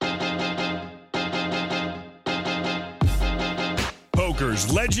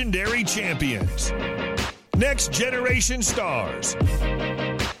Poker's legendary champions, next generation stars,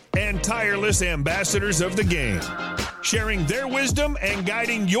 and tireless ambassadors of the game, sharing their wisdom and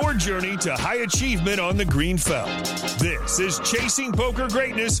guiding your journey to high achievement on the green felt. This is Chasing Poker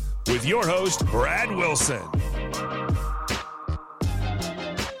Greatness with your host, Brad Wilson.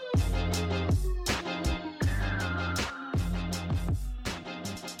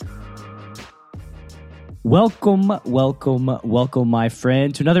 Welcome, my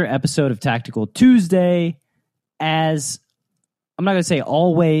friend, to another episode of Tactical Tuesday. As I'm not going to say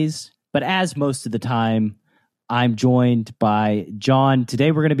always, but as most of the time, I'm joined by John.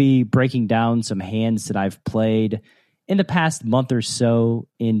 Today, we're going to be breaking down some hands that I've played in the past month or so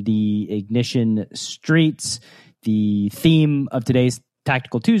in the Ignition streets. The theme of today's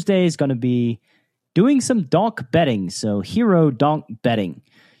Tactical Tuesday is going to be doing some donk betting, so hero donk betting.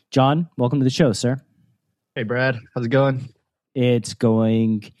 John, welcome to the show, sir. Hey, Brad. How's it going? It's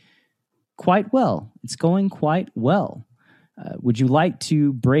going quite well. Would you like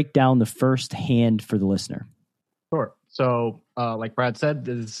to break down the first hand for the listener? Sure. So, like Brad said,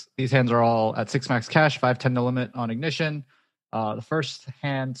 these hands are all at 6 max cash, 5-10 no limit on Ignition. The first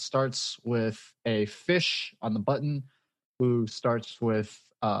hand starts with a fish on the button who starts with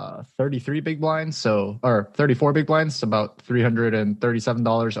 33 big blinds, or 34 big blinds, about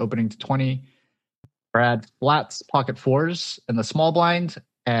 $337 opening to 20. Brad flats pocket fours in the small blind,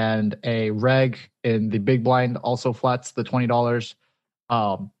 and a reg in the big blind also flats the $20.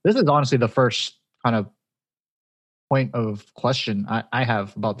 This is honestly the first kind of point of question I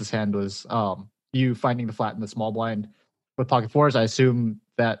have about this hand was you finding the flat in the small blind with pocket fours. I assume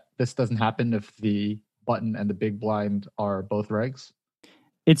that this doesn't happen if the button and the big blind are both regs.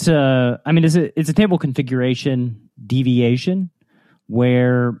 It's a table configuration deviation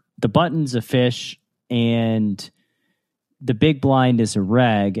where the button's a fish and the big blind is a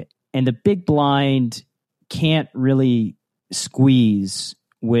reg, and the big blind can't really squeeze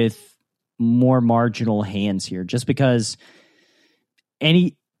with more marginal hands here, just because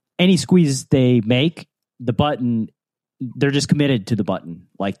any squeeze they make, the button, they're just committed to the button.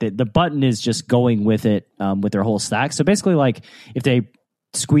 Like the button is just going with it with their whole stack. So basically, like if they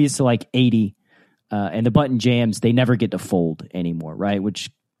squeeze to like 80 and the button jams, they never get to fold anymore, right?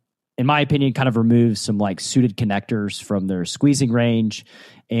 Which, in my opinion, kind of removes some like suited connectors from their squeezing range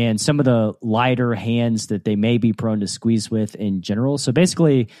and some of the lighter hands that they may be prone to squeeze with in general. So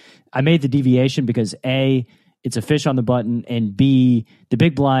basically, I made the deviation because A, it's a fish on the button, and B, the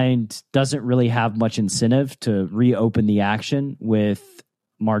big blind doesn't really have much incentive to reopen the action with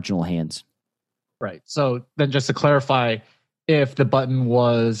marginal hands. Right. So then just to clarify, if the button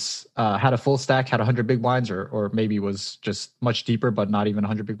was had a full stack, had 100 big blinds, or maybe was just much deeper but not even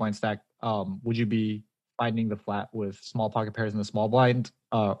 100 big blind stack, would you be finding the flat with small pocket pairs in the small blind,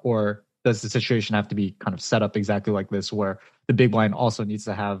 or does the situation have to be kind of set up exactly like this, where the big blind also needs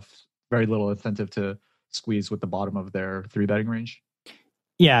to have very little incentive to squeeze with the bottom of their 3-betting range?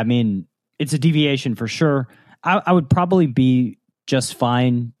 Yeah, I mean, it's a deviation for sure. I would probably be just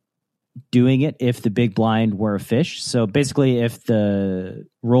fine doing it if the big blind were a fish. So basically, if the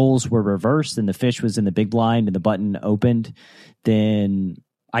roles were reversed and the fish was in the big blind and the button opened, then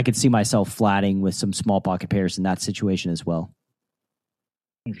I could see myself flatting with some small pocket pairs in that situation as well.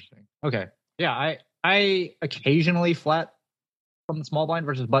 Interesting. Okay. Yeah, I occasionally flat from the small blind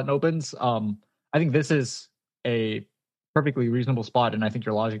versus button opens. I think this is a perfectly reasonable spot, and I think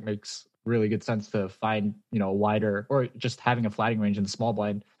your logic makes really good sense to find, wider or just having a flatting range in the small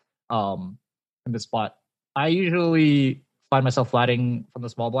blind. In this spot, I usually find myself flatting from the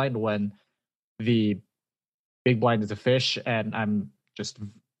small blind when the big blind is a fish, and I'm just,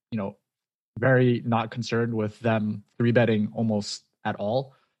 very not concerned with them 3-betting almost at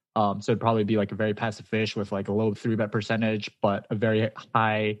all. So it'd probably be like a very passive fish with like a low 3-bet percentage, but a very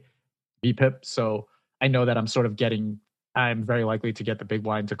high VPIP. So I know that I'm very likely to get the big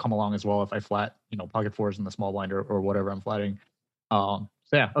blind to come along as well if I flat, pocket fours in the small blind or whatever I'm flatting.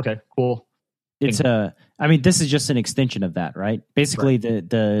 So yeah, okay, cool. This is just an extension of that, right? Basically, right.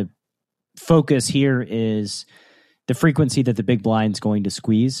 The focus here is the frequency that the big blind's going to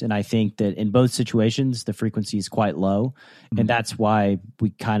squeeze, and I think that in both situations, the frequency is quite low, and that's why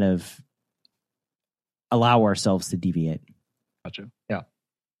we kind of allow ourselves to deviate. Gotcha. Yeah.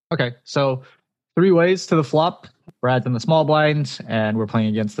 Okay, so 3 ways to the flop. Brad's in the small blind, and we're playing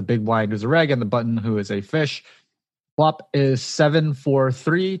against the big blind who's a reg and the button who is a fish. Flop is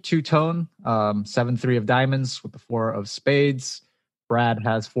 7-4-3, two-tone, 7-3 of diamonds with the 4 of spades. Brad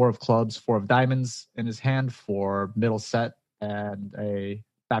has 4 of clubs, 4 of diamonds in his hand for middle set and a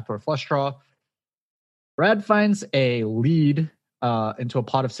backdoor flush draw. Brad finds a lead into a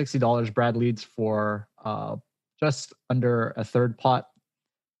pot of $60. Brad leads for just under a third pot.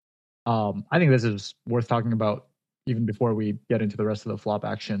 I think this is worth talking about even before we get into the rest of the flop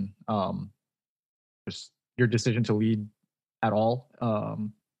action. Just your decision to lead at all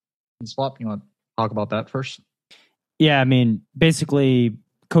in this flop. You want to talk about that first? Yeah, I mean, basically,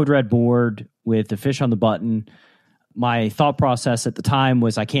 code red board with the fish on the button. My thought process at the time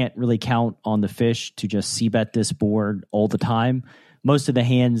was I can't really count on the fish to just c-bet this board all the time. Most of the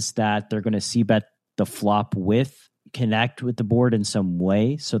hands that they're going to c-bet the flop with connect with the board in some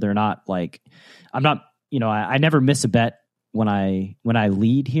way. So they're not like, I'm not, I never miss a bet when I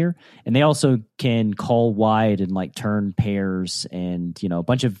lead here. And they also can call wide and like turn pairs and, a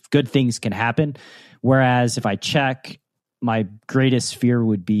bunch of good things can happen. Whereas if I check, my greatest fear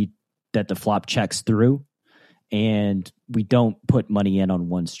would be that the flop checks through and we don't put money in on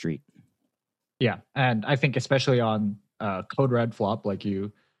one street. Yeah. And I think especially on code red flop, like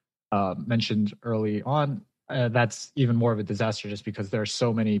you mentioned early on, that's even more of a disaster just because there are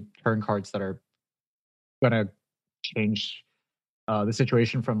so many turn cards that are going to change the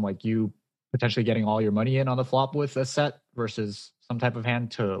situation from like you potentially getting all your money in on the flop with a set versus some type of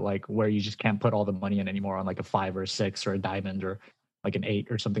hand to like where you just can't put all the money in anymore on like a 5 or a 6 or a diamond or like an 8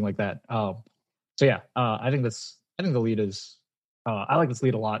 or something like that. So yeah, I think the lead is I like this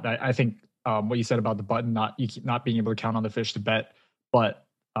lead a lot. I think what you said about the button not being able to count on the fish to bet, but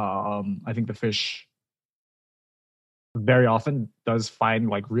I think the fish very often does find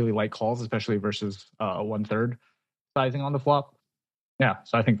like really light calls, especially versus 1/3 sizing on the flop. Yeah,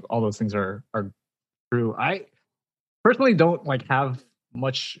 so I think all those things are true. I personally don't like have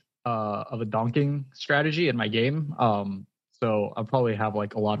much of a donking strategy in my game. So I'll probably have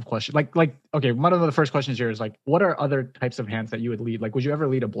like a lot of questions. Like okay, one of the first questions here is like, what are other types of hands that you would lead? Like, would you ever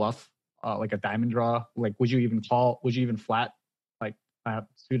lead a bluff, like a diamond draw? Like, would you even call? Would you even flat like a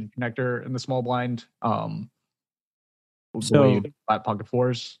suited connector in the small blind? So flat pocket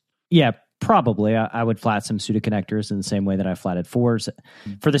fours. Yeah, probably. I would flat some suited connectors in the same way that I flatted fours,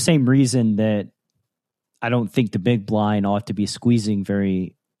 for the same reason that I don't think the big blind ought to be squeezing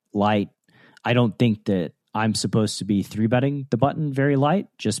very light. I don't think that I'm supposed to be 3-betting the button very light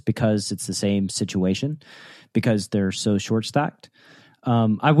just because it's the same situation because they're so short stacked.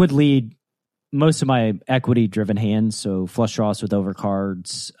 I would lead most of my equity driven hands, so flush draws with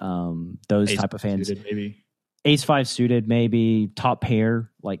overcards, those Ace type of hands. Suited, maybe. Ace 5 suited, maybe top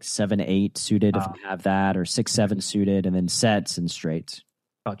pair like 7-8 suited if I have that, or 6-7 suited, and then sets and straights.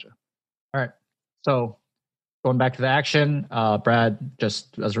 Gotcha. All right. So going back to the action, Brad,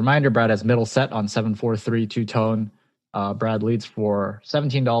 just as a reminder, Brad has middle set on 7-4-3 two-tone. Brad leads for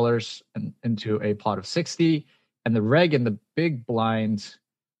 $17 and into a pot of 60, and the reg in the big blind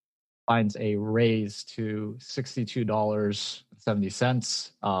finds a raise to $62.70.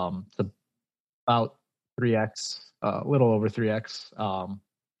 It's about 3x, a little over 3x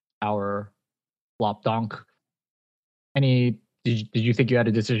our flop donk. Did you think you had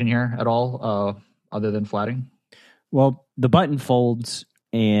a decision here at all other than flatting? Well, the button folds,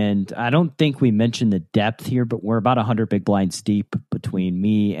 and I don't think we mentioned the depth here, but we're about 100 big blinds deep between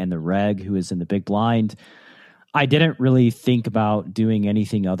me and the reg who is in the big blind. I didn't really think about doing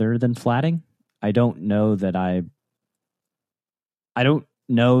anything other than flatting. I don't know that I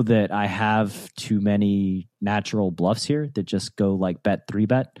have too many natural bluffs here that just go like bet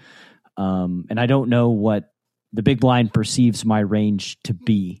 3-bet. And I don't know what the big blind perceives my range to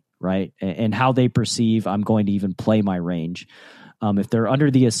be, right? And how they perceive I'm going to even play my range. If they're under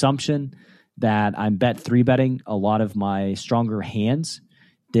the assumption that I'm bet 3-betting a lot of my stronger hands,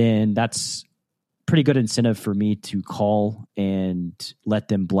 then that's pretty good incentive for me to call and let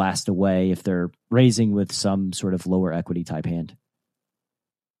them blast away if they're raising with some sort of lower equity type hand.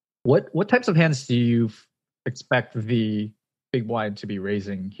 What types of hands do you expect the big blind to be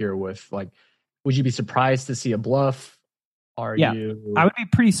raising here with? Like, would you be surprised to see a bluff? I would be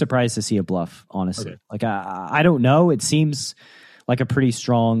pretty surprised to see a bluff, honestly. Okay. Like, I don't know. It seems like a pretty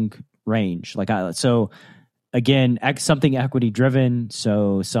strong range. So again, something equity driven.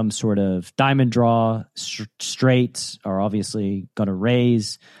 So some sort of diamond draw, straights are obviously going to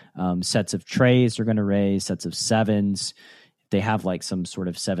raise. Sets of trays are going to raise. Sets of sevens. They have like some sort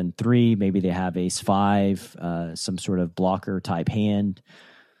of 7-3. Maybe they have ace 5, some sort of blocker type hand.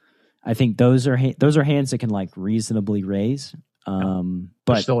 I think those are hands that can like reasonably raise. But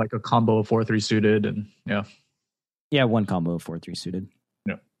there's still like a combo of 4-3 suited, and one combo of 4-3 suited.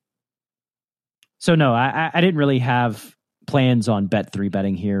 Yeah. So no, I didn't really have plans on bet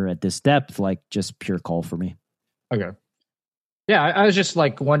 3-betting here at this depth. Like just pure call for me. Okay. Yeah, I was just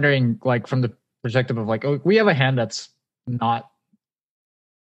like wondering, like from the perspective of like, we have a hand that's not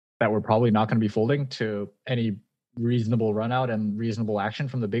that we're probably not going to be folding to any reasonable run out and reasonable action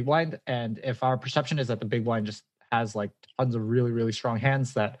from the big blind. And if our perception is that the big blind just has like tons of really, really strong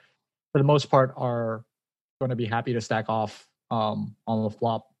hands that for the most part are going to be happy to stack off on the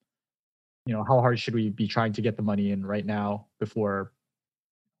flop, you know, how hard should we be trying to get the money in right now before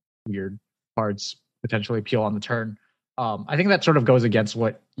weird cards potentially peel on the turn? I think that sort of goes against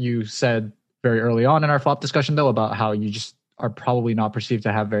what you said very early on in our flop discussion, though, about how you just are probably not perceived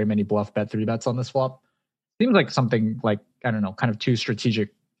to have very many bluff bet 3-bets on this flop. Seems like something like, I don't know, kind of two strategic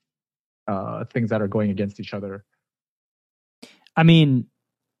things that are going against each other. I mean,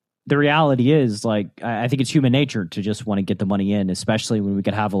 the reality is, like, I think it's human nature to just want to get the money in, especially when we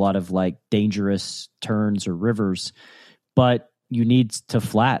could have a lot of like dangerous turns or rivers. But you need to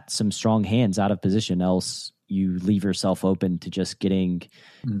flat some strong hands out of position, else you leave yourself open to just getting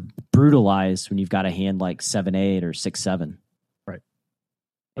brutalized when you've got a hand like 7-8 or 6-7. Right.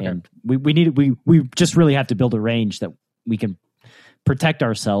 Okay. And we just really have to build a range that we can protect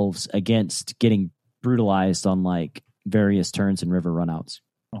ourselves against getting brutalized on like various turns and river runouts.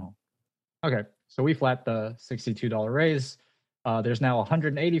 Oh. Okay. So we flat the $62 raise. There's now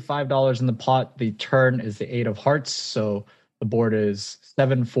 $185 in the pot. The turn is the 8 of hearts. So the board is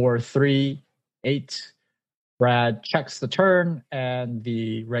 7-4-3-8. Brad checks the turn, and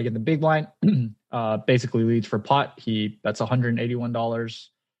the reg in the big blind basically leads for pot. He bets $181.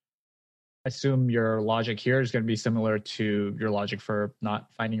 I assume your logic here is going to be similar to your logic for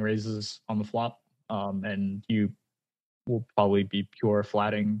not finding raises on the flop, and you will probably be pure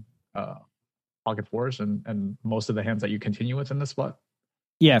flatting pocket fours and most of the hands that you continue with in this spot.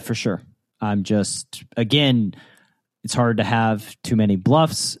 Yeah, for sure. I'm just, again, it's hard to have too many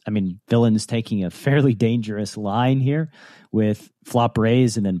bluffs. I mean, Villain's taking a fairly dangerous line here with flop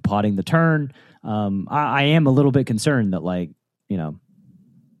raise and then potting the turn. I am a little bit concerned that, like, you know,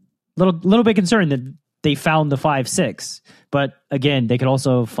 little bit concerned that they found the 5-6. But again, they could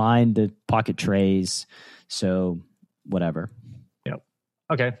also find the pocket trays. So whatever. Yep.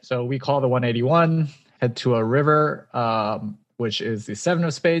 Okay. So we call the 181, head to a river, which is the 7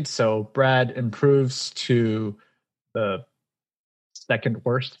 of spades. So Brad improves to the second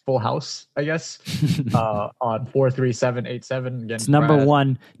worst full house, I guess, on 4-3-7-8-7 against it's number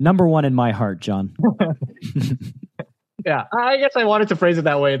Brad. number one in my heart, John. Yeah, I guess I wanted to phrase it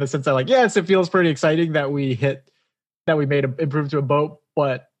that way in the sense that, like, yes, it feels pretty exciting that we made an improve to a boat,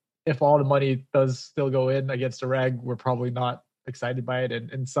 but if all the money does still go in against a reg, we're probably not excited by it. And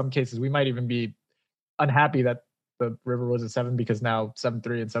in some cases, we might even be unhappy that the river was a 7 because now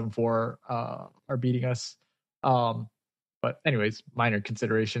 7-3 and 7-4 are beating us. But anyways, minor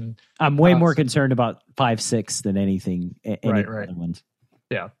consideration. I'm way more concerned about 5-6 than anything. Right. Other ones.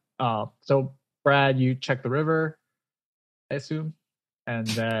 Yeah. So Brad, you check the river, I assume, and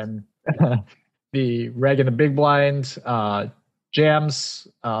then the reg in the big blind jams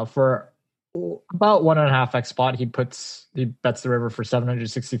for about 1.5x spot. He bets the river for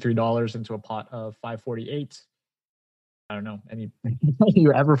 $763 into a pot of 548. I don't know. Any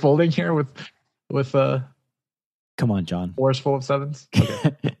you ever folding here with come on, John. Fours full of 7s?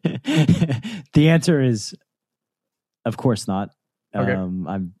 Okay. The answer is, of course not. Okay.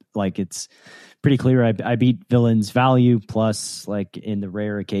 I'm like, it's pretty clear. I beat Villain's value, plus, like, in the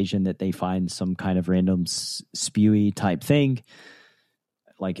rare occasion that they find some kind of random spewy type thing.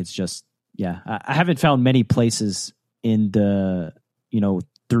 Like, it's just, yeah. I haven't found many places in the,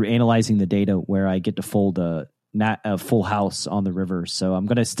 through analyzing the data where I get to fold a full house on the river. So I'm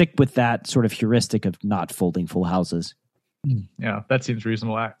going to stick with that sort of heuristic of not folding full houses. Yeah, that seems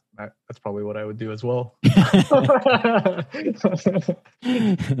reasonable. That's probably what I would do as well.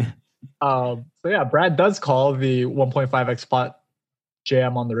 So yeah, Brad does call the 1.5x pot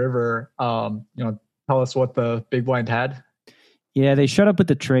jam on the river. Tell us what the big blind had. Yeah, they shut up with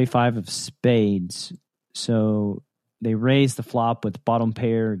the tray 5 of spades. So they raised the flop with bottom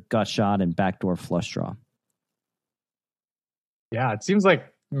pair, gut shot, and backdoor flush draw. Yeah, it seems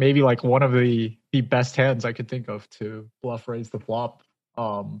like maybe like one of the best hands I could think of to bluff raise the flop.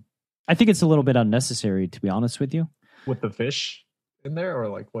 I think it's a little bit unnecessary, to be honest with you. With the fish in there, or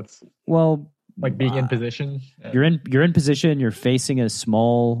like what's like being in position? You're in position. You're facing a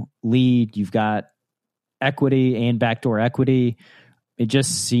small lead. You've got equity and backdoor equity. It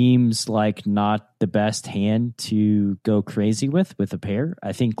just seems like not the best hand to go crazy with a pair.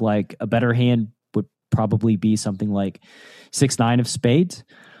 I think like a better hand would probably be something like 6-9 of spades.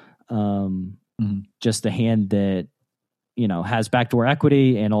 Just a hand that has backdoor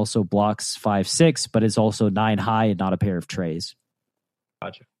equity and also blocks 5-6, but is also 9 high and not a pair of trays.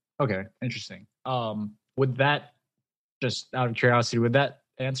 Gotcha. Okay, interesting. Would that, just out of curiosity, would that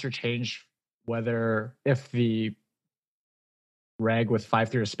answer change whether if the reg with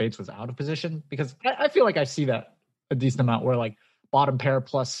 5-3 of spades was out of position? Because I feel like I see that a decent amount where like bottom pair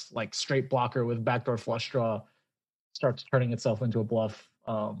plus like straight blocker with backdoor flush draw starts turning itself into a bluff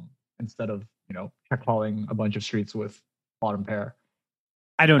instead of, check calling a bunch of streets with bottom pair.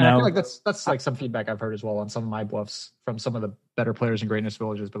 I don't know. I feel like that's like some feedback I've heard as well on some of my bluffs from some of the better players in Greatness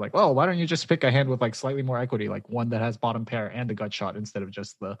Villages. But like, well, why don't you just pick a hand with like slightly more equity, like one that has bottom pair and a gut shot instead of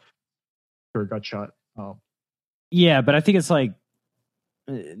just the pure gut shot? Yeah, but I think it's like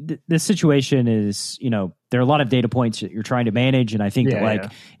the situation is, there are a lot of data points that you're trying to manage, and I think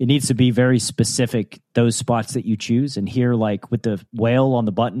it needs to be very specific, those spots that you choose. And here, like with the whale on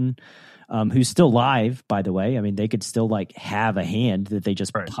the button, who's still live, by the way. I mean, they could still like have a hand that they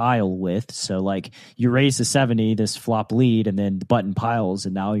just pile with. So like you raise to 70, this flop lead, and then the button piles,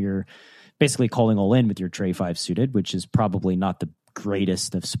 and now you're basically calling all in with your tray 5 suited, which is probably not the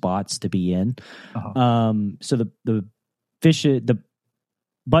greatest of spots to be in. So the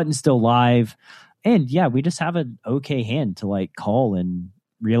button's still live, and we just have an okay hand to like call and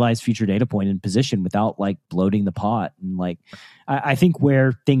realize future data point in position without like bloating the pot. And like I think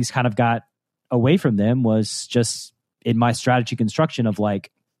where things kind of got away from them was just in my strategy construction of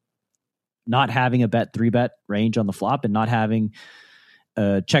like not having a 3-bet range on the flop and not having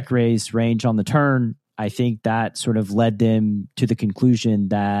a check raise range on the turn. I think that sort of led them to the conclusion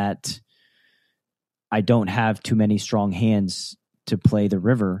that I don't have too many strong hands to play the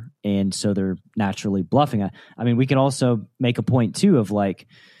river, and so they're naturally bluffing. I mean, we can also make a point too of like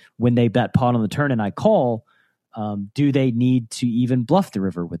when they bet pot on the turn and I call, do they need to even bluff the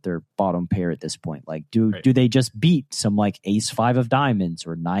river with their bottom pair at this point? Like, do they just beat some like ace 5 of diamonds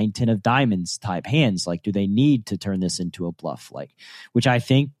or 9-10 of diamonds type hands? Like, do they need to turn this into a bluff? Like, which I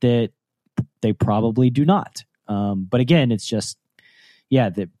think that they probably do not. But again, it's just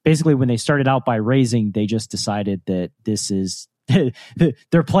that basically when they started out by raising, they just decided that this is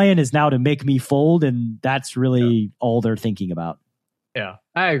their plan is now to make me fold, and that's really all they're thinking about. Yeah,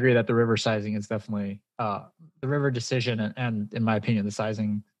 I agree that the river sizing is definitely the river decision, and in my opinion, the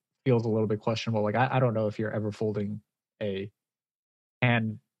sizing feels a little bit questionable. Like I don't know if you're ever folding a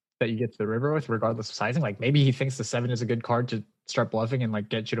hand that you get to the river with, regardless of sizing. Like maybe he thinks the 7 is a good card to start bluffing and like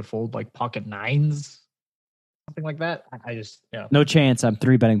get you to fold like pocket 9s. Something like that. I just no chance. I'm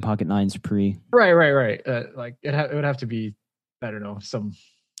 3-betting pocket 9s pre. Right. Like it would have to be, I don't know,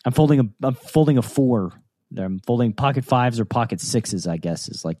 I'm folding a 4. I'm folding pocket 5s or pocket 6s, I guess,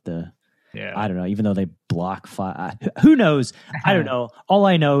 is like the I don't know, even though they block 5. Who knows? I don't know. All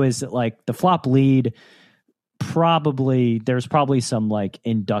I know is that like the flop lead, there's probably some like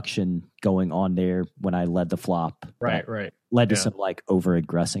induction going on there when I led the flop. Right. Led to some like over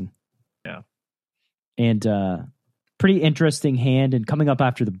aggressing. Yeah. And pretty interesting hand. And coming up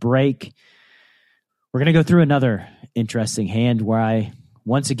after the break, we're going to go through another interesting hand where I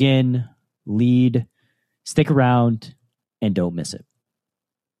once again lead. Stick around and don't miss it.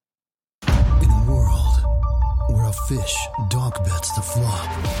 In a world where a fish donk bets the flop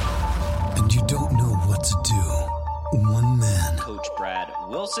and you don't know what to do, one man, Coach Brad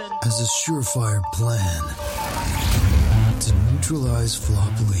Wilson, has a surefire plan to neutralize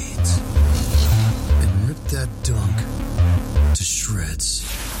flop leads and rip that dunk to shreds.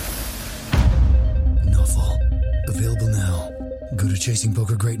 Nuffle. Available now. Go to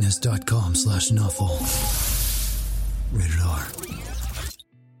chasingpokergreatness.com/Nuffle. Rated R.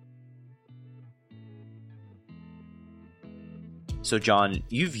 So, John,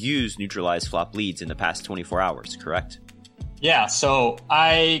 you've used neutralized flop leads in the past 24 hours, correct? Yeah, so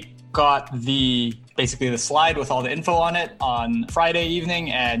I got basically the slide with all the info on it on Friday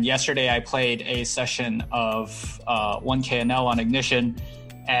evening, and yesterday I played a session of 1KNL on Ignition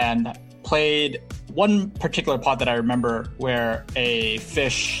and played one particular pot that I remember where a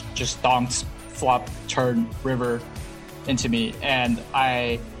fish just donks flop turn river into me, and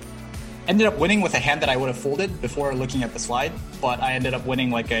I ended up winning with a hand that I would have folded before looking at the slide, but I ended up winning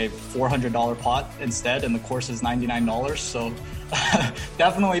like a $400 pot instead, and the course is $99, so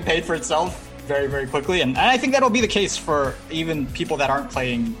definitely paid for itself very, very quickly. And I think that'll be the case for even people that aren't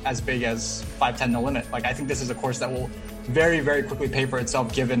playing as big as 5-10 no limit. Like, I think this is a course that will very, very quickly pay for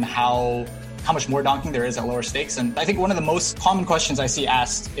itself given how much more donking there is at lower stakes. And I think one of the most common questions I see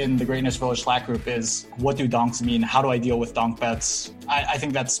asked in the Greatness Village Slack group is, what do donks mean? How do I deal with donk bets? I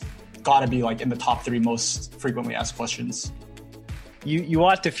think that's got to be like in the top 3 most frequently asked questions. You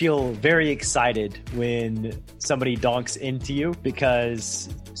ought to feel very excited when somebody donks into you because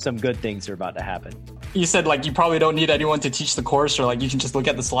some good things are about to happen. You said like you probably don't need anyone to teach the course, or like you can just look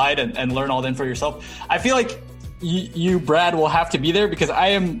at the slide and learn all the info yourself. I feel like you, Brad, will have to be there because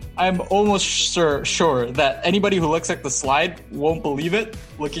I'm almost sure that anybody who looks at the slide won't believe it,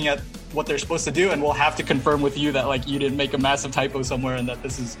 looking at what they're supposed to do, and we'll have to confirm with you that like you didn't make a massive typo somewhere and that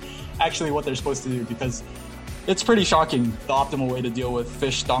this is actually what they're supposed to do, because it's pretty shocking the optimal way to deal with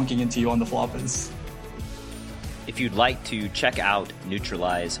fish donking into you on the flop is. If you'd like to check out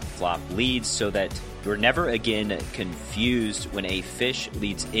Neutralize flop leads so that you're never again confused when a fish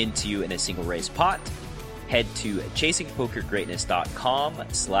leads into you in a single raise pot, head to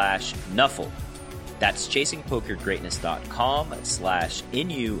chasingpokergreatness.com/nuffle. That's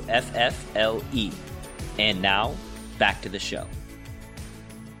chasingpokergreatness.com/NUFFLE. And now, back to the show.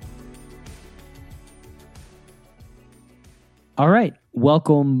 All right,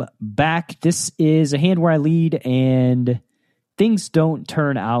 welcome back. This is a hand where I lead and things don't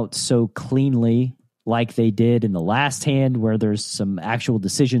turn out so cleanly like they did in the last hand, where there's some actual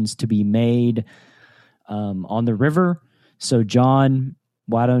decisions to be made on the river. So, John,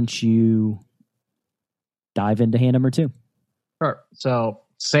 why don't you dive into hand number 2? Sure. So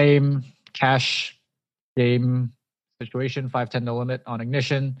same cash game situation, 5-10 no limit on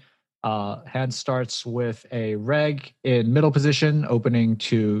ignition. Hand starts with a reg in middle position, opening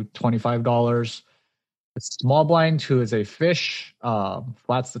to $25. A small blind, who is a fish,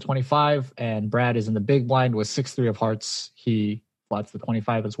 flats the 25, and Brad is in the big blind with 6-3 of hearts. He flats the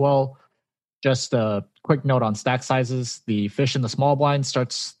 25 as well. Just a quick note on stack sizes: the fish in the small blind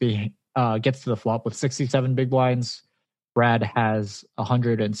gets to the flop with 67 big blinds. Brad has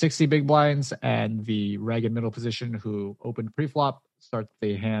 160 big blinds, and the reg in middle position, who opened pre-flop, starts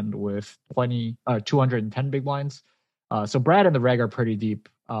the hand with 210 big blinds. So Brad and the reg are pretty deep,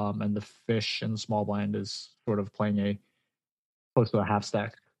 and the fish in the small blind is sort of playing close to a half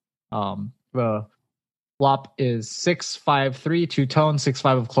stack. The flop is 6-5-3, two-tone,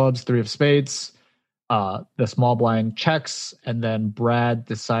 6-5 of clubs, 3 of spades. The small blind checks, and then Brad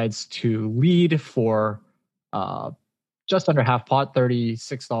decides to lead for just under half pot,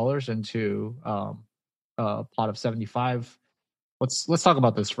 $36 into a pot of 75. Let's talk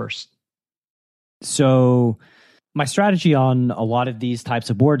about this first. So my strategy on a lot of these types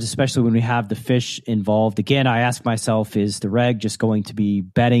of boards, especially when we have the fish involved, again, I ask myself, is the reg just going to be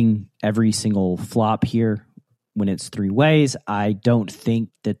betting every single flop here when it's 3 ways? I don't think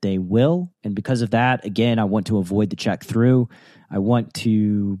that they will. And because of that, again, I want to avoid the check through. I want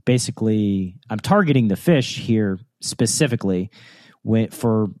to I'm targeting the fish here specifically when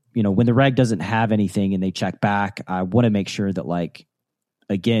the reg doesn't have anything and they check back. I want to make sure that,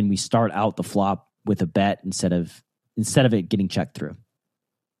 again, we start out the flop with a bet instead of it getting checked through.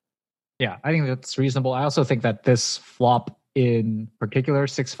 Yeah, I think that's reasonable. I also think that this flop in particular,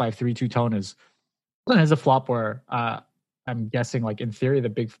 6-5-3 two-tone, is a flop where I'm guessing, in theory, the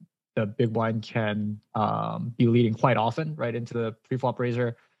big blind can be leading quite often right into the pre-flop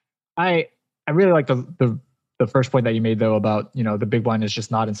raiser. I really like the first point that you made, though, about the big blind is just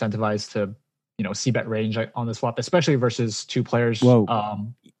not incentivized to c-bet range on this flop, especially versus 2 players.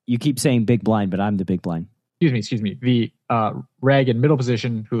 Whoa. You keep saying big blind, but I'm the big blind. Excuse me. The reg in middle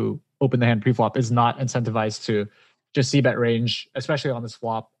position, who opened the hand pre-flop, is not incentivized to just c-bet range, especially on this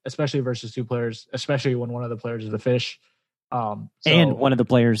flop, especially versus 2 players, especially when one of the players is a fish. And one of the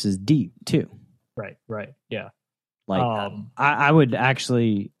players is deep too. Right. Yeah. I would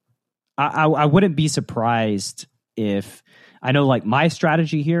actually, I wouldn't be surprised if, I know my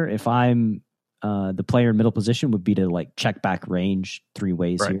strategy here, if I'm the player in middle position, would be to check back range 3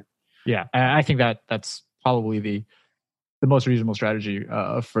 ways here. Yeah. And I think that's probably the most reasonable strategy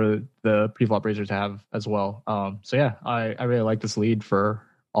for the pre-flop raiser to have as well. So yeah, I really like this lead for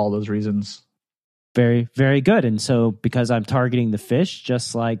all those reasons. Very, very good. And so because I'm targeting the fish,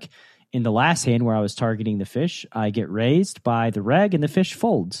 just like in the last hand where I was targeting the fish, I get raised by the reg and the fish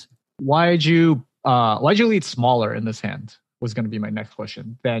folds. Why'd you lead smaller in this hand was going to be my next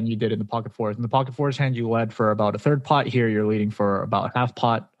question than you did in the pocket fours. In the pocket fours hand, you led for about a third pot. Here, you're leading for about half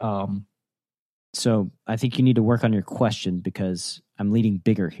pot. So I think you need to work on your question because I'm leading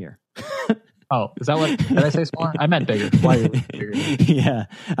bigger here. Oh, is that what? Did I say smaller? I meant bigger. Why are you leading bigger? Yeah,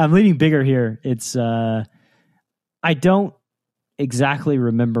 I'm leading bigger here. It's I don't exactly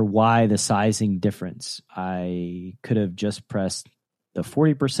remember why the sizing difference. I could have just pressed the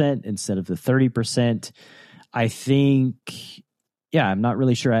 40% instead of the 30%. I think, yeah, I'm not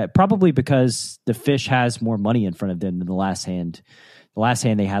really sure. Probably because the fish has more money in front of them than the last hand. The last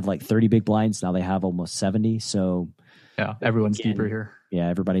hand they had 30 big blinds. Now they have almost 70. So yeah, everyone's deeper here. Yeah,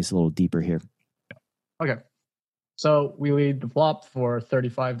 everybody's a little deeper here. Okay. So we lead the flop for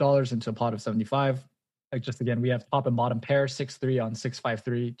 $35 into a pot of 75. Just again, we have top and bottom pair, 6-3 on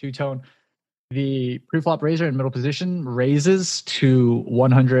 6-5-3 two-tone. The pre-flop raiser in middle position raises to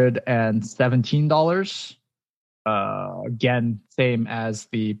 $117. Again, same as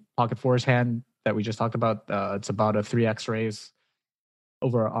the pocket fours hand that we just talked about. It's about a 3x raise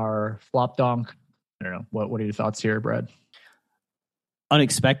over our flop donk. I don't know. What are your thoughts here, Brad?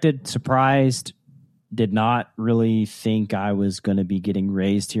 Unexpected, surprised. Did not really think I was going to be getting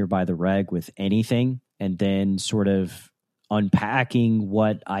raised here by the reg with anything, and then sort of unpacking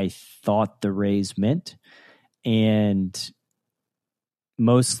what I thought the raise meant. And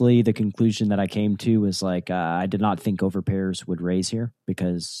mostly the conclusion that I came to was like, I did not think overpairs would raise here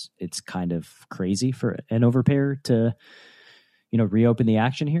because it's kind of crazy for an overpair to, reopen the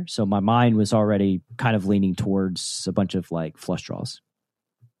action here. So my mind was already kind of leaning towards a bunch of like flush draws.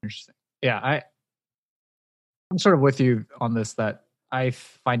 Interesting. Yeah, I'm sort of with you on this, that I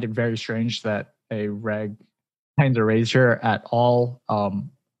find it very strange that a reg kinds of raise here at all.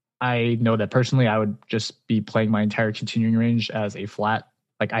 I know that personally I would just be playing my entire continuing range as a flat.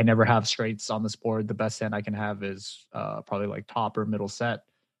 Like, I never have straights on this board. The best hand I can have is probably like top or middle set.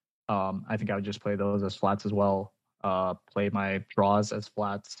 I think I would just play those as flats as well. Play my draws as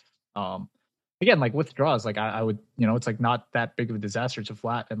flats. Again, like with draws, like I would, it's like not that big of a disaster to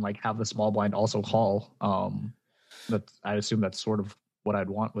flat and like have the small blind also call. I assume that's sort of what I'd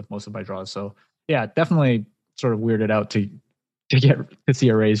want with most of my draws. So yeah, definitely sort of weirded out to see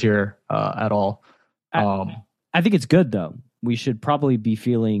a raise here at all. I think it's good though. We should probably be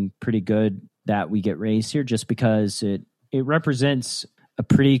feeling pretty good that we get raised here, just because it represents a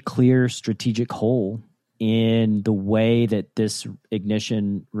pretty clear strategic hole in the way that this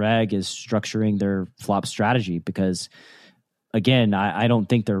Ignition reg is structuring their flop strategy. Because again, I don't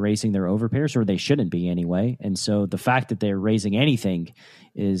think they're raising their overpairs, or they shouldn't be anyway. And so the fact that they're raising anything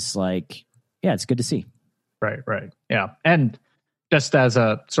is like, yeah, it's good to see. Right. Yeah. And just as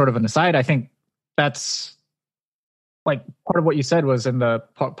a sort of an aside, I think that's like part of what you said was in the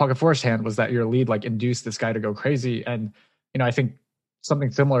pocket fours hand was that your lead like induced this guy to go crazy. And, I think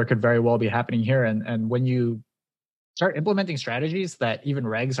something similar could very well be happening here. And when you start implementing strategies that even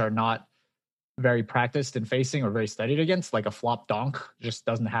regs are not very practiced in facing or very studied against, like a flop donk just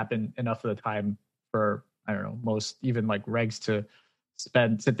doesn't happen enough of the time for, I don't know, most even like regs to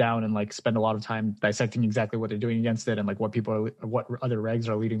sit down and like spend a lot of time dissecting exactly what they're doing against it and like what other regs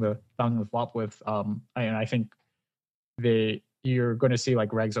are leading the donk and the flop with. I think you're going to see like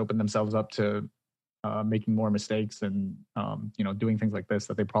regs open themselves up to making more mistakes and doing things like this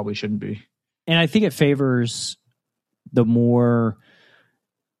that they probably shouldn't be. And I think it favors the more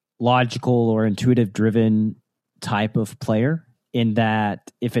logical or intuitive driven type of player, in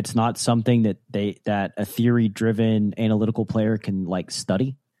that if it's not something that a theory driven analytical player can like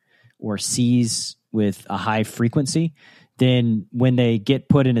study or sees with a high frequency, then when they get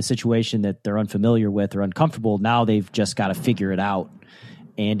put in a situation that they're unfamiliar with or uncomfortable, now they've just got to figure it out.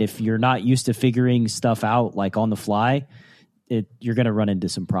 And if you're not used to figuring stuff out like on the fly, you're going to run into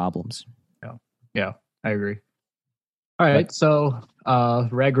some problems. Yeah, I agree. All right, so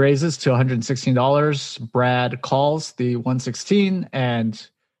reg raises to $116. Brad calls the 116, and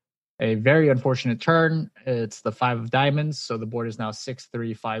a very unfortunate turn. It's the 5 of diamonds, so the board is now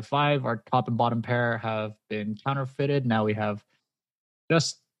 6-3-5-5. Our top and bottom pair have been counterfeited. Now we have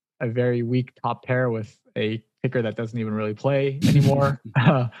just a very weak top pair with a kicker that doesn't even really play anymore.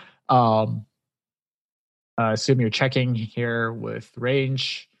 Assume you're checking here with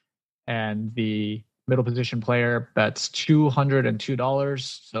range, and the middle position player bets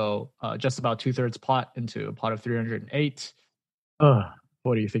 $202, so just about 2/3 pot into a pot of 308.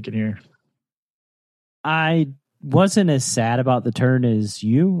 What are you thinking here? I wasn't as sad about the turn as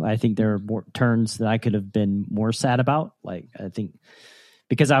you. I think there are more turns that I could have been more sad about. Like, I think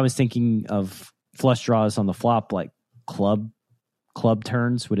because I was thinking of flush draws on the flop, like club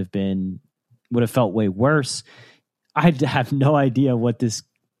turns would have felt way worse. I have no idea what this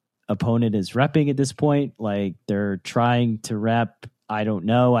opponent is repping at this point. Like, they're trying to rep, I don't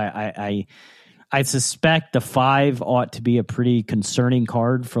know. I suspect the 5 ought to be a pretty concerning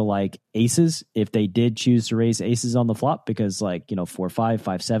card for like aces if they did choose to raise aces on the flop, because 4-5,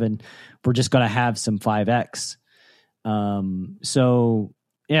 5-7, we're just going to have some 5x. So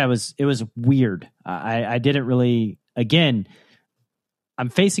yeah, it was weird. I didn't really, again, I'm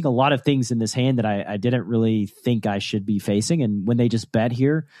facing a lot of things in this hand that I didn't really think I should be facing. And when they just bet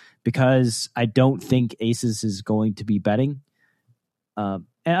here, because I don't think aces is going to be betting.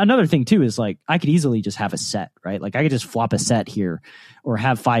 And another thing too is like I could easily just have a set, right? Like I could just flop a set here, or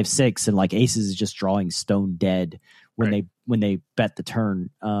have 5-6, and like aces is just drawing stone dead when they bet the turn.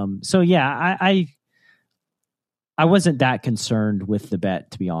 So yeah, I I wasn't that concerned with the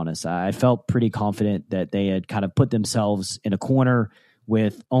bet, to be honest. I felt pretty confident that they had kind of put themselves in a corner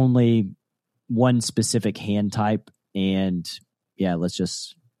with only one specific hand type, and yeah, let's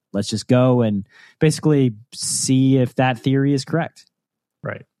just go and basically see if that theory is correct.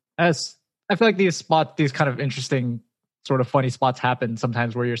 Right. As I feel like these kind of interesting, sort of funny spots happen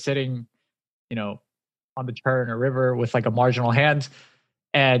sometimes where you're sitting, on the turn or river with like a marginal hand,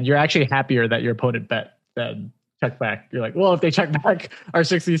 and you're actually happier that your opponent bet than check back. You're like, well, if they check back, our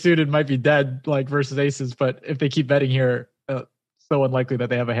 60 suited might be dead, like versus aces. But if they keep betting here, so unlikely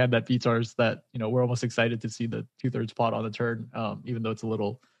that they have a hand that beats ours that, we're almost excited to see the 2/3 pot on the turn, even though it's a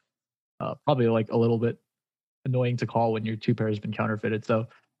little, probably like a little bit annoying to call when your two pair has been counterfeited. So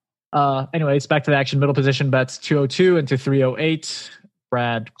anyways, back to the action. Middle position bets 202 into 308.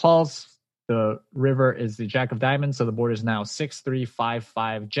 Brad calls. The river is the jack of diamonds, so the board is now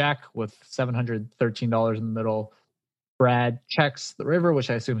 6-3-5-5 jack with $713 in the middle. Brad checks the river, which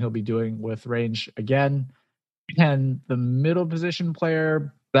I assume he'll be doing with range again. And the middle position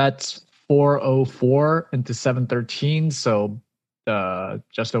player bets 404 into 713, so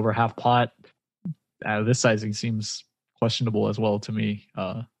just over half pot. This sizing seems questionable as well to me. You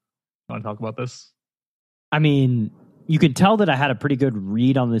want to talk about this? I mean, you can tell that I had a pretty good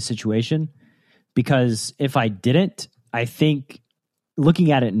read on the situation, because if I didn't, I think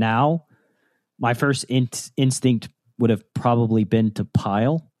looking at it now, my first instinct would have probably been to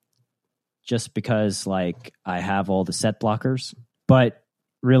pile, just because like I have all the set blockers. But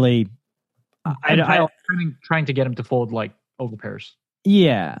really, I trying to get him to fold like overpairs.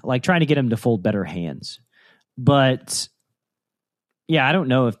 Yeah, like trying to get him to fold better hands. But yeah, I don't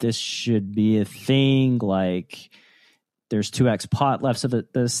know if this should be a thing. Like, there's 2x pot left, so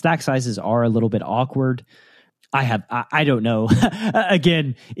the stack sizes are a little bit awkward. I don't know.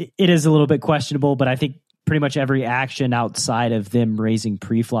 Again, it is a little bit questionable, but I think pretty much every action outside of them raising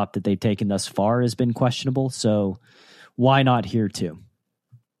pre-flop that they've taken thus far has been questionable. So why not here too?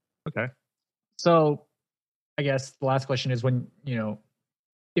 Okay. So I guess the last question is, when,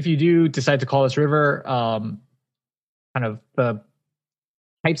 if you do decide to call this river, kind of the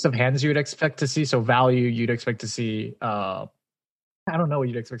types of hands you would expect to see. So value, you'd expect to see, I don't know what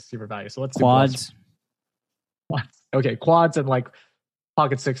you'd expect to see for value. So let's do quads. Okay, quads and like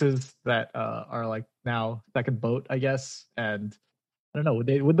pocket sixes that are like now second boat, I guess. And I don't know,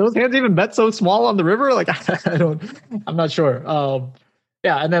 would those hands even bet so small on the river? Like, I'm not sure.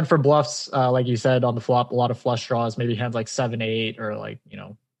 Yeah, and then for bluffs, like you said, on the flop, a lot of flush draws, maybe hands like 7-8 or like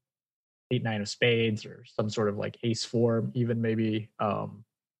 8-9 of spades or some sort of like ace four, even maybe.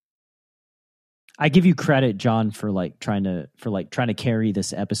 I give you credit, John, for trying to carry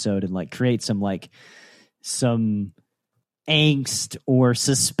this episode and like create some angst or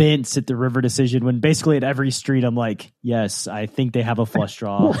suspense at the river decision, when basically at every street I'm like, yes, I think they have a flush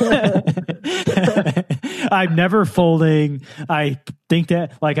draw. I'm never folding. I think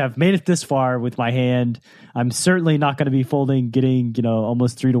that like I've made it this far with my hand. I'm certainly not going to be folding, getting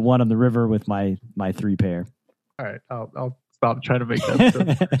almost 3-1 on the river with my 3 pair. All right, I'll stop trying to make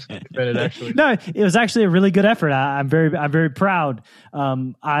that. Actually, no, it was actually a really good effort. I'm very proud.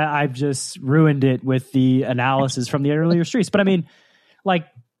 I've just ruined it with the analysis from the earlier streets. But I mean, like,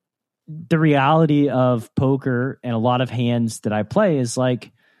 the reality of poker and a lot of hands that I play is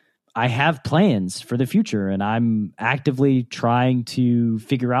like, I have plans for the future, and I'm actively trying to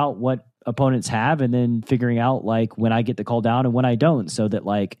figure out what opponents have, and then figuring out like when I get the call down and when I don't, so that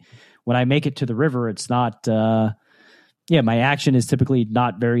like when I make it to the river, it's not. My action is typically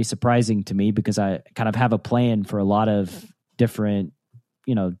not very surprising to me, because I kind of have a plan for a lot of different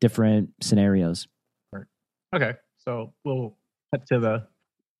scenarios. Okay, so we'll cut to the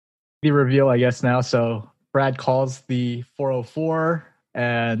reveal, I guess, now. So Brad calls the 404,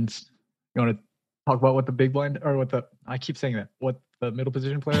 and you want to talk about what the big blind, or I keep saying that, what the middle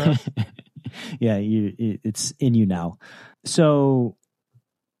position player has? Yeah, it's in you now. So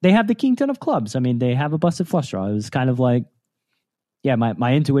they have the king 10 of clubs. I mean, they have a busted flush draw. It was kind of like, yeah,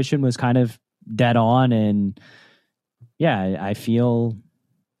 my intuition was kind of dead on, and yeah, I feel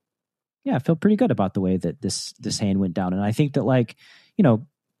pretty good about the way that this hand went down. And I think that, like,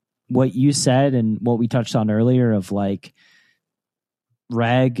 what you said and what we touched on earlier of like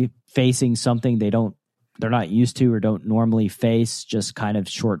reg facing something they're not used to or don't normally face, just kind of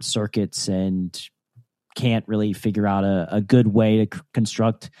short circuits and can't really figure out a good way to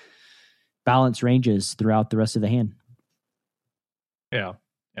construct balanced ranges throughout the rest of the hand. Yeah.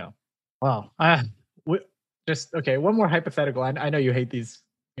 Wow. Okay. One more hypothetical. I know you hate these,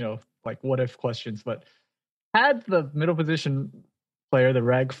 like what if questions, but had the middle position player, the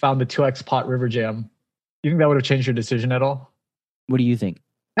reg, found the 2x pot river jam You think that would have changed your decision at all? What do you think?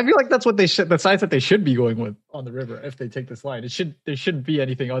 I feel like that's what they should, the size that they should be going with on the river if they take this line. There shouldn't be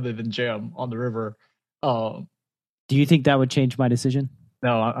anything other than jam on the river. Do you think that would change my decision?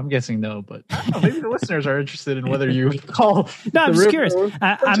 No, I'm guessing no, but maybe the listeners are interested in whether you call. No, I'm just curious.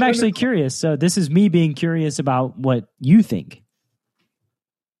 I'm actually curious. So this is me being curious about what you think.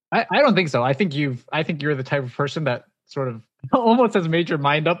 I don't think so. I think you're the type of person that sort of almost has made your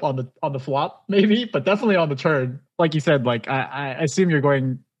mind up on the flop, maybe, but definitely on the turn. Like you said, like I assume you're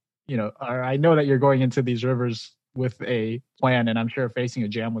going, or I know that you're going into these rivers with a plan, and I'm sure facing a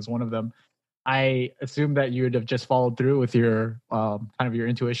jam was one of them. I assume that you would have just followed through with your kind of your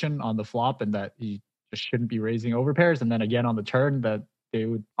intuition on the flop, and that you just shouldn't be raising over pairs. And then again on the turn, that they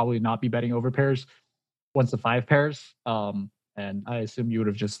would probably not be betting over pairs once the 5 pairs. And I assume you would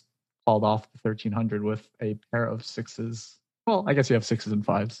have just called off the 1300 with a pair of 6s. Well, I guess you have 6s and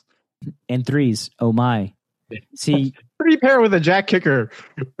 5s and 3s. Oh my! See, 3 pair with a jack kicker.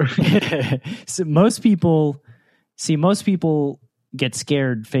 So most people get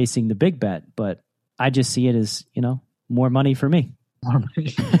scared facing the big bet, but I just see it as, more money for me.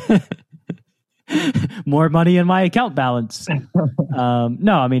 More money in my account balance.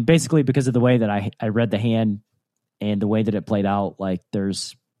 No, I mean, basically because of the way that I read the hand and the way that it played out, like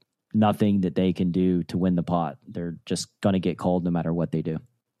there's nothing that they can do to win the pot. They're just going to get called no matter what they do.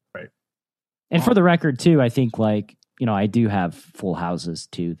 Right. And for the record too, I think I do have full houses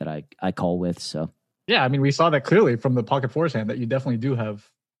too that I call with. So yeah, I mean, we saw that clearly from the pocket fours hand that you definitely do have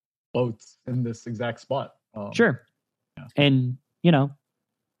boats in this exact spot. Sure. Yeah. And,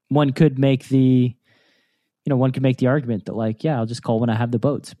 one could make the argument that I'll just call when I have the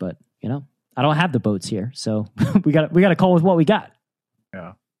boats, but I don't have the boats here. So we got to call with what we got.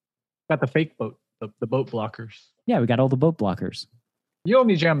 Yeah. Got the fake boat, the boat blockers. Yeah. We got all the boat blockers. You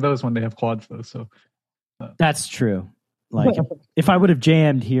only jam those when they have quads though. So that's true. Like if I would have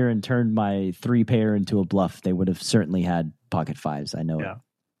jammed here and turned my 3 pair into a bluff, they would have certainly had pocket 5s. I know it.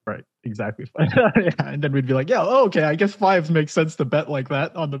 Right. Exactly. Yeah. And then we'd be like, okay, I guess 5s make sense to bet like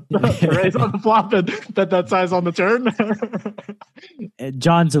that on the raise on the flop and bet that size on the turn.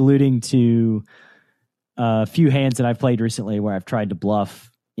 John's alluding to a few hands that I've played recently where I've tried to bluff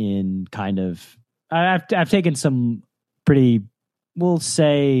in kind of, I've taken some pretty, we'll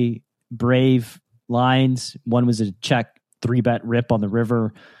say, brave lines. One was a check 3-bet rip on the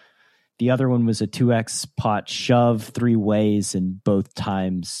river. The other one was a 2x pot shove 3 ways, and both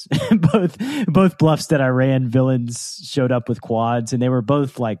times, both bluffs that I ran, villains showed up with quads, and they were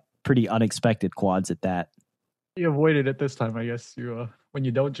both like pretty unexpected quads at that. You avoided it this time, I guess. You when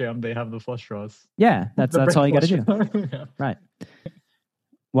you don't jam, they have the flush draws. Yeah, that's all you got to do. Yeah. Right.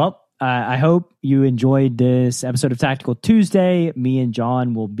 Well, I hope you enjoyed this episode of Tactical Tuesday. Me and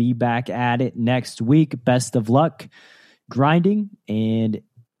John will be back at it next week. Best of luck grinding and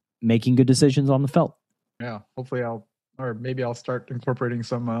making good decisions on the felt. Yeah, hopefully I'll start incorporating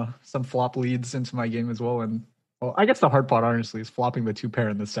some flop leads into my game as well. And I guess the hard part, honestly, is flopping the 2 pair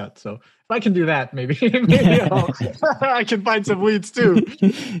in the set. So if I can do that, maybe I can find some leads too.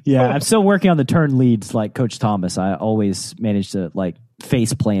 Yeah, I'm still working on the turn leads like Coach Thomas. I always manage to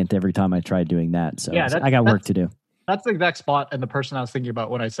face plant every time I try doing that. So yeah, I got work to do. That's the exact spot and the person I was thinking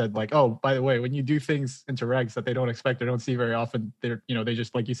about when I said oh, by the way, when you do things into regs that they don't expect or don't see very often, they're they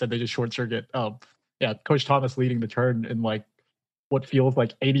just, like you said, they just short circuit. Yeah, Coach Thomas leading the turn in what feels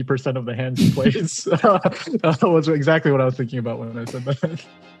like 80% of the hands he plays was exactly what I was thinking about when I said that.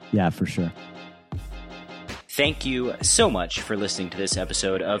 Yeah, for sure. Thank you so much for listening to this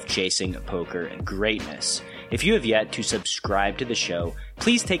episode of Chasing Poker Greatness. If you have yet to subscribe to the show,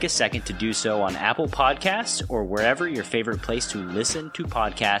 please take a second to do so on Apple Podcasts or wherever your favorite place to listen to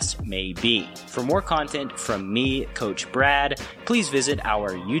podcasts may be. For more content from me, Coach Brad, please visit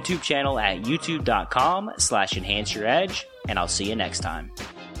our YouTube channel at youtube.com/enhanceyouredge, and I'll see you next time.